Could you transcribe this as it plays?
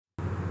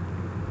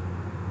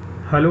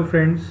Hello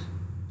friends,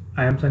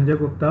 I am Sanjay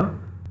Gupta.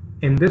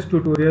 In this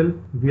tutorial,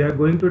 we are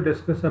going to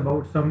discuss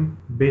about some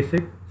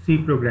basic C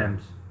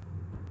programs.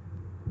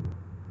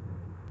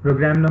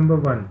 Program number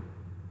 1.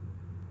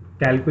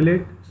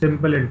 Calculate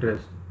simple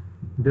interest.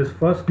 This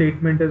first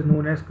statement is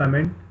known as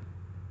comment.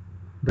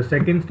 The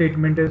second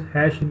statement is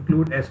hash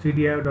include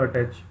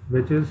stdio.h,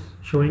 which is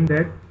showing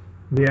that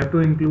we have to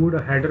include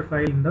a header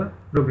file in the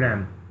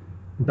program.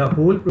 The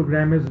whole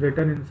program is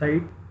written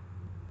inside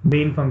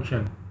main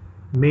function.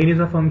 Main is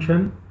a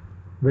function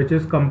which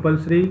is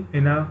compulsory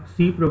in a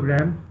C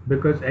program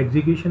because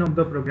execution of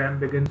the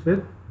program begins with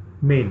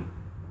main.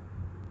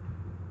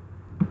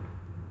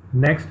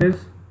 Next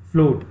is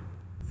float.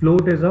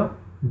 Float is a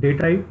data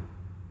type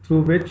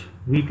through which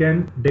we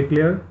can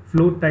declare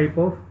float type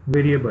of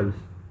variables.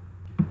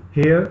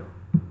 Here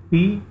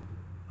P,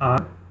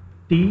 R,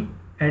 T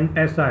and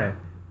SI,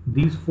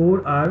 these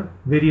four are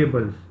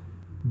variables.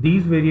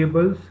 These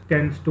variables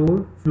can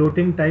store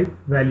floating type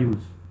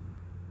values.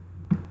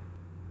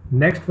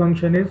 Next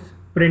function is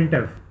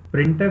printf.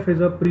 Printf is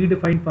a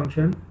predefined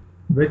function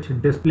which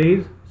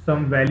displays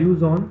some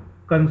values on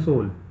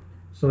console.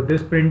 So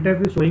this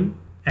printf is showing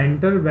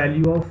enter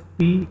value of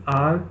P,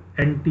 R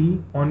and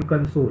T on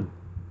console.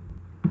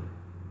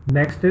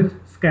 Next is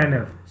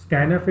scanf.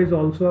 Scanf is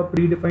also a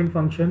predefined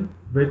function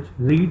which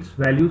reads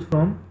values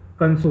from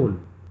console.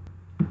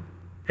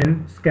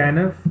 In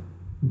scanf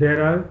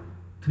there are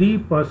three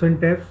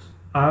 %fs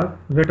are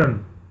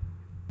written.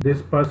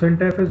 This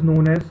 %f is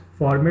known as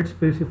format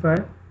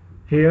specifier.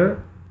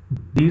 Here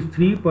these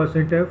three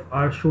 %f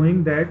are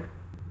showing that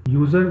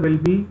user will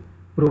be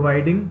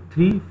providing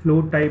three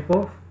float type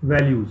of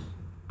values.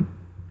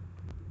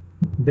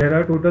 There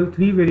are total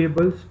three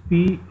variables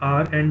P,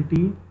 R and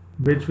T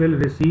which will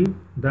receive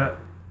the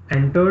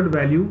entered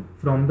value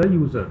from the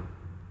user.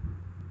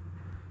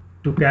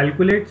 To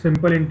calculate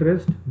simple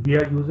interest, we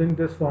are using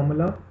this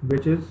formula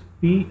which is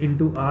P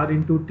into R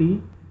into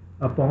T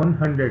upon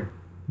 100.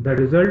 The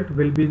result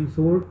will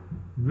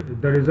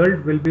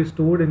be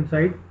stored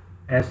inside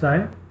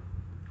SI.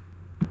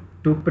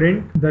 To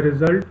print the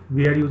result,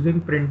 we are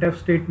using printf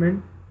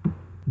statement.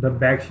 The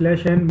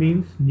 \n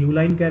means new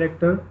line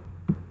character.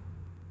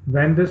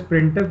 When this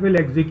printf will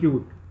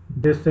execute,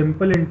 this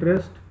simple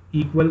interest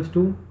equals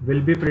to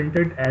will be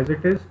printed as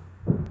it is,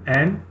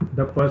 and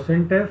the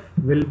 %f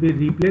will be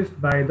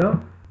replaced by the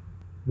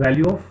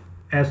value of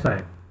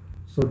SI.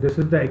 So this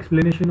is the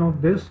explanation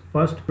of this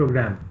first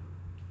program.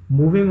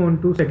 Moving on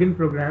to second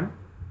program,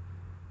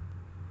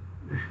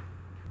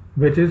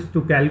 which is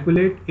to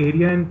calculate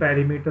area and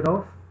perimeter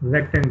of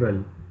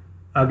rectangle.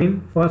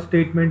 Again, first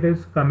statement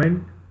is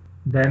comment,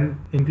 then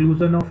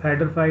inclusion of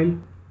header file,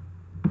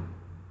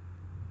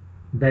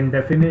 then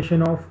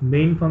definition of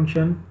main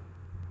function,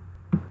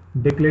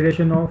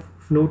 declaration of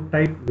float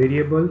type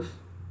variables,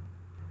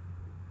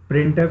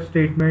 printf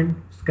statement,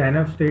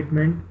 scanf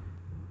statement.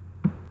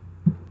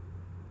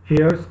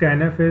 Here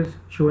scanf is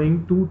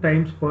showing 2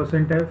 times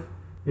 %f.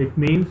 It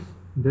means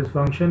this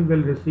function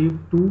will receive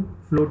two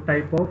float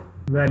type of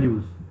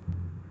values.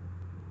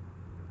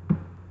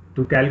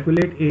 To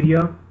calculate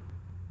area,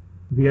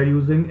 we are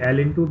using L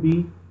into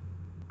B.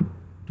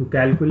 To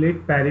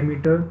calculate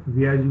perimeter,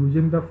 we are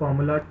using the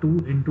formula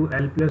 2 into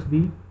L plus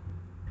B.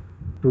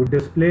 To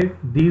display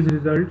these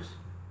results,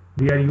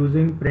 we are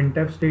using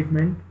printf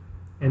statement.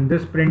 In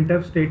this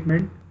printf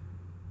statement,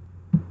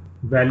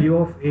 value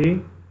of A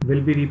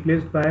will be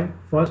replaced by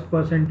first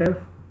 %f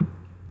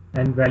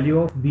and value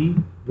of B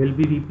will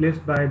be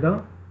replaced by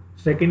the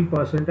second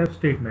 %f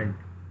statement.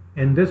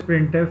 In this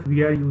printf,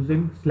 we are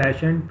using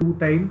 /n 2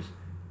 times.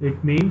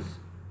 It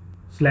means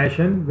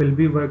 /n will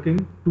be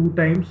working 2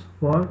 times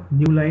for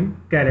new line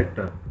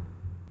character.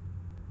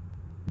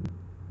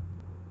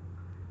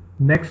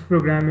 Next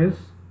program is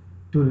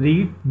to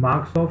read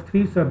marks of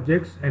 3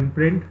 subjects and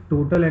print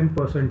total and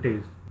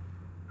percentage.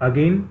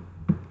 Again,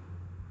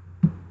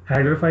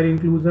 header file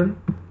inclusion,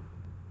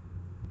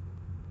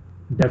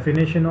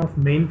 definition of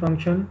main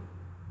function,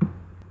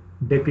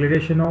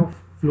 declaration of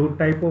float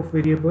type of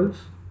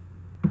variables,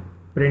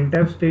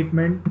 printf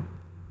statement,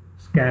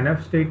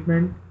 scanf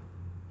statement.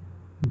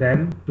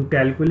 Then to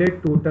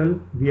calculate total,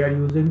 we are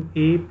using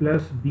A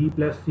plus B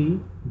plus C.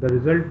 The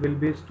result will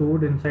be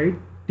stored inside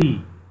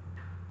T.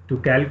 To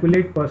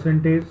calculate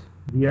percentage,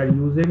 we are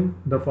using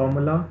the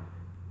formula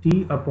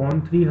T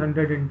upon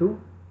 300 into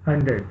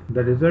 100.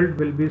 The result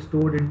will be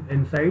stored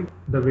inside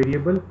the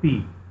variable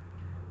P.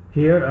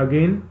 Here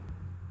again,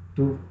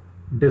 to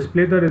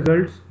display the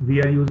results,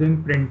 we are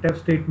using printf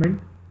statement.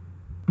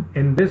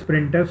 In this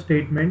printf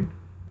statement,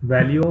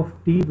 value of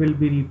T will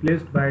be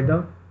replaced by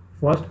the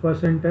first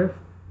 %f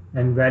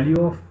and value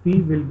of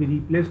P will be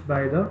replaced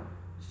by the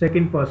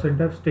second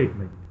 %f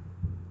statement.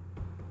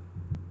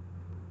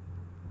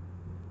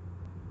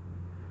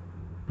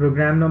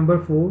 Program number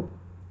 4,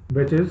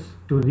 which is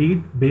to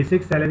read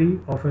basic salary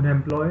of an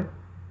employee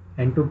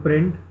and to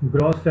print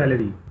gross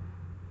salary,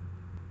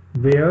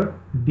 where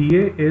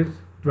DA is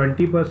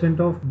 20%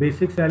 of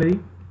basic salary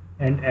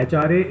and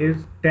HRA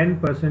is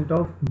 10%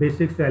 of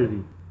basic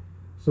salary.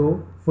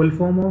 So full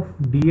form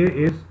of DA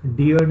is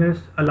dearness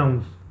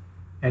allowance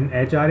and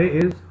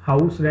HRA is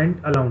house rent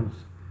allowance.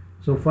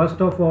 So first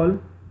of all,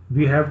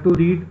 we have to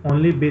read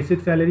only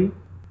basic salary.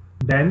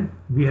 Then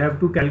we have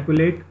to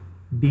calculate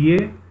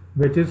DA,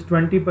 which is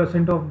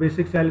 20% of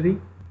basic salary.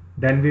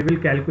 Then we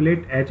will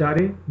calculate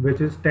HRA,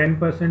 which is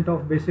 10%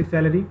 of basic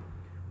salary.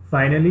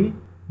 Finally,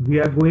 we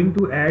are going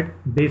to add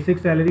basic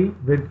salary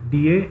with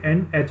DA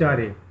and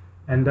HRA,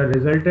 and the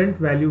resultant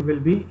value will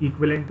be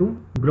equivalent to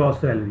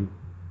gross salary.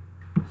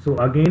 So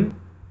again,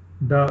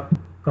 the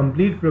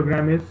complete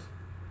program is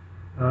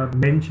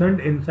mentioned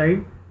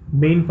inside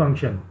main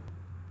function.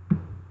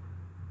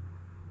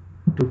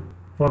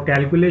 For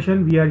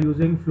calculation, we are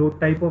using float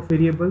type of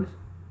variables.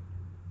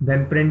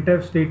 Then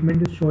printf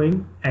statement is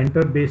showing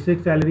enter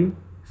basic salary.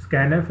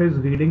 Scanf is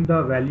reading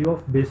the value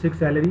of basic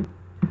salary.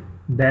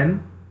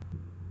 Then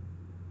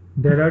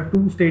there are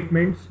two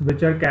statements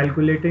which are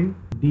calculating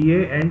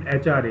DA and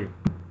HRA.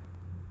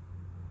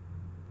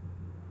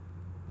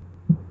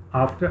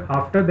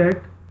 After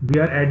that, we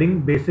are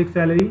adding basic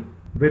salary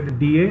with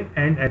DA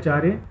and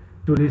HRA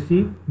to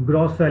receive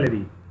gross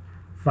salary.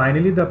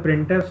 Finally, the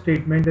printf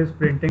statement is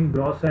printing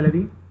gross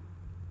salary.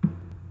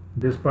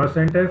 This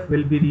 %f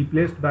will be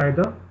replaced by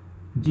the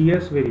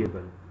GS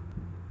variable.